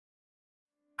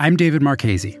I'm David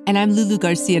Marchese. And I'm Lulu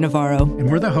Garcia-Navarro.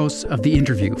 And we're the hosts of The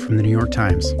Interview from the New York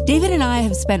Times. David and I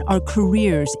have spent our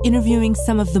careers interviewing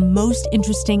some of the most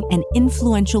interesting and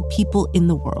influential people in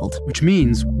the world. Which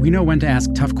means we know when to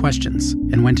ask tough questions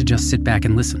and when to just sit back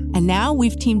and listen. And now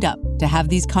we've teamed up to have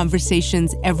these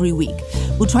conversations every week.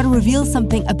 We'll try to reveal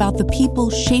something about the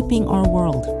people shaping our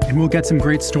world. And we'll get some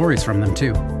great stories from them,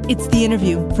 too. It's The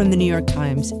Interview from the New York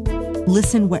Times.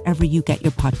 Listen wherever you get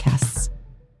your podcasts.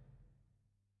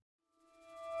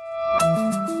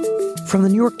 From the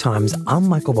New York Times, I'm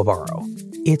Michael Barbaro.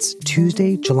 It's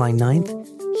Tuesday, July 9th.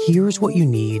 Here's what you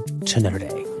need to know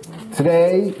today.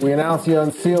 Today, we announce the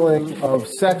unsealing of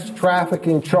sex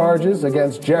trafficking charges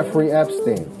against Jeffrey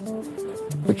Epstein.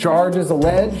 The charges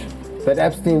allege that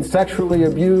Epstein sexually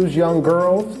abused young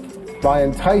girls by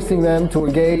enticing them to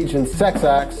engage in sex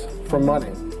acts for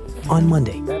money. On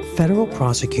Monday, federal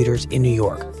prosecutors in New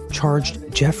York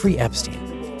charged Jeffrey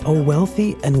Epstein, a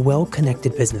wealthy and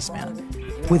well-connected businessman,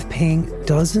 with paying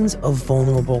dozens of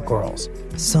vulnerable girls,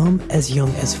 some as young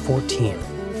as 14,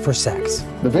 for sex.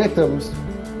 The victims,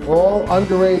 all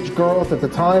underage girls at the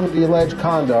time of the alleged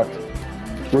conduct,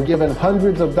 were given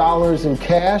hundreds of dollars in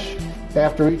cash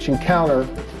after each encounter,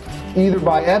 either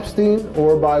by Epstein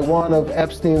or by one of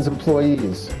Epstein's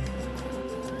employees.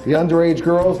 The underage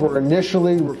girls were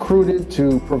initially recruited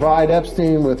to provide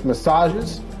Epstein with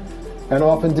massages, and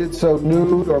often did so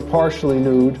nude or partially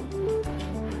nude.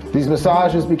 These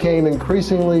massages became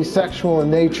increasingly sexual in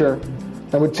nature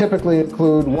and would typically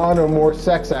include one or more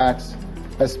sex acts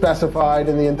as specified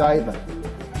in the indictment.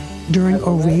 During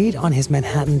a raid on his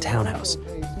Manhattan townhouse,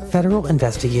 federal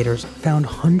investigators found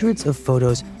hundreds of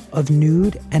photos of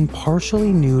nude and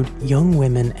partially nude young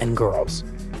women and girls.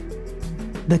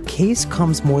 The case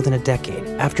comes more than a decade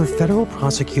after federal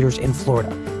prosecutors in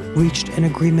Florida reached an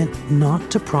agreement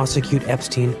not to prosecute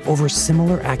Epstein over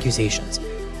similar accusations,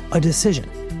 a decision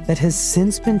that has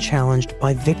since been challenged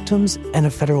by victims and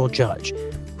a federal judge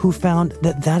who found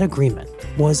that that agreement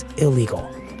was illegal.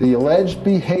 The alleged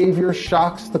behavior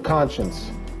shocks the conscience.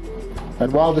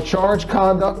 And while the charged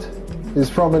conduct is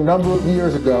from a number of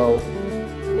years ago,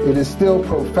 it is still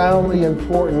profoundly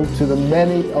important to the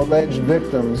many alleged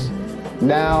victims,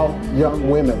 now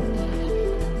young women.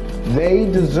 They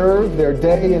deserve their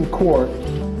day in court,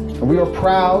 and we are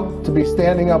proud to be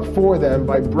standing up for them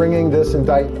by bringing this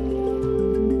indictment.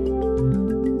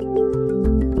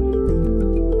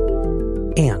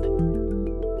 And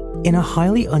in a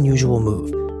highly unusual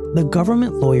move, the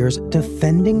government lawyers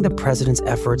defending the president's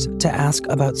efforts to ask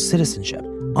about citizenship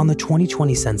on the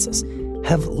 2020 census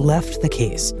have left the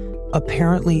case,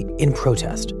 apparently in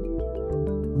protest.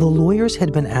 The lawyers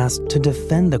had been asked to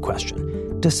defend the question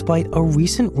despite a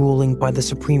recent ruling by the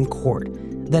Supreme Court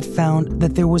that found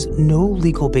that there was no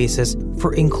legal basis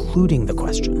for including the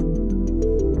question.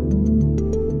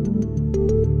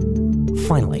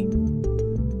 Finally,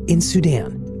 in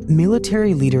Sudan,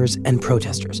 military leaders and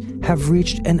protesters have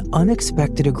reached an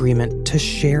unexpected agreement to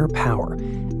share power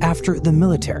after the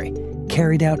military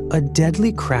carried out a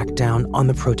deadly crackdown on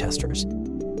the protesters.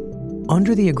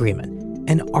 Under the agreement,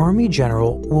 an army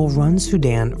general will run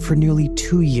Sudan for nearly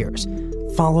 2 years,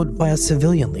 followed by a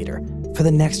civilian leader for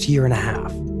the next year and a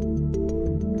half.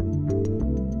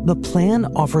 The plan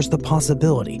offers the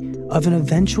possibility of an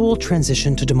eventual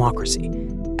transition to democracy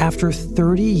after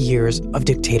 30 years of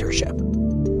dictatorship.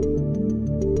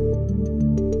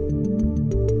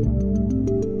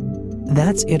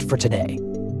 That's it for today.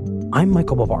 I'm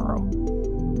Michael Barbaro.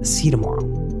 See you tomorrow.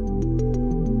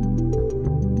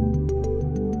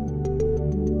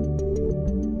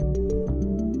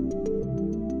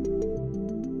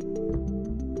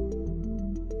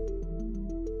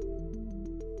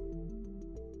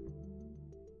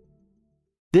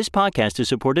 This podcast is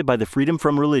supported by the Freedom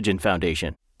From Religion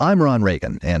Foundation. I'm Ron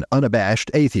Reagan, an unabashed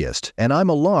atheist, and I'm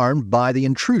alarmed by the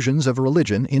intrusions of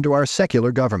religion into our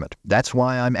secular government. That's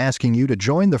why I'm asking you to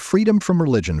join the Freedom From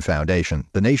Religion Foundation,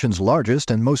 the nation's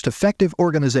largest and most effective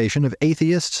organization of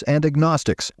atheists and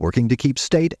agnostics, working to keep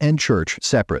state and church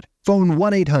separate. Phone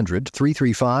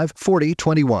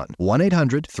 1-800-335-4021,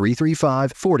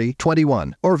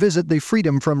 1-800-335-4021, or visit the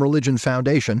Freedom From Religion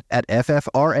Foundation at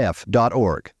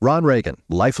ffrf.org. Ron Reagan,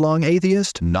 lifelong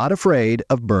atheist, not afraid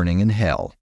of burning in hell.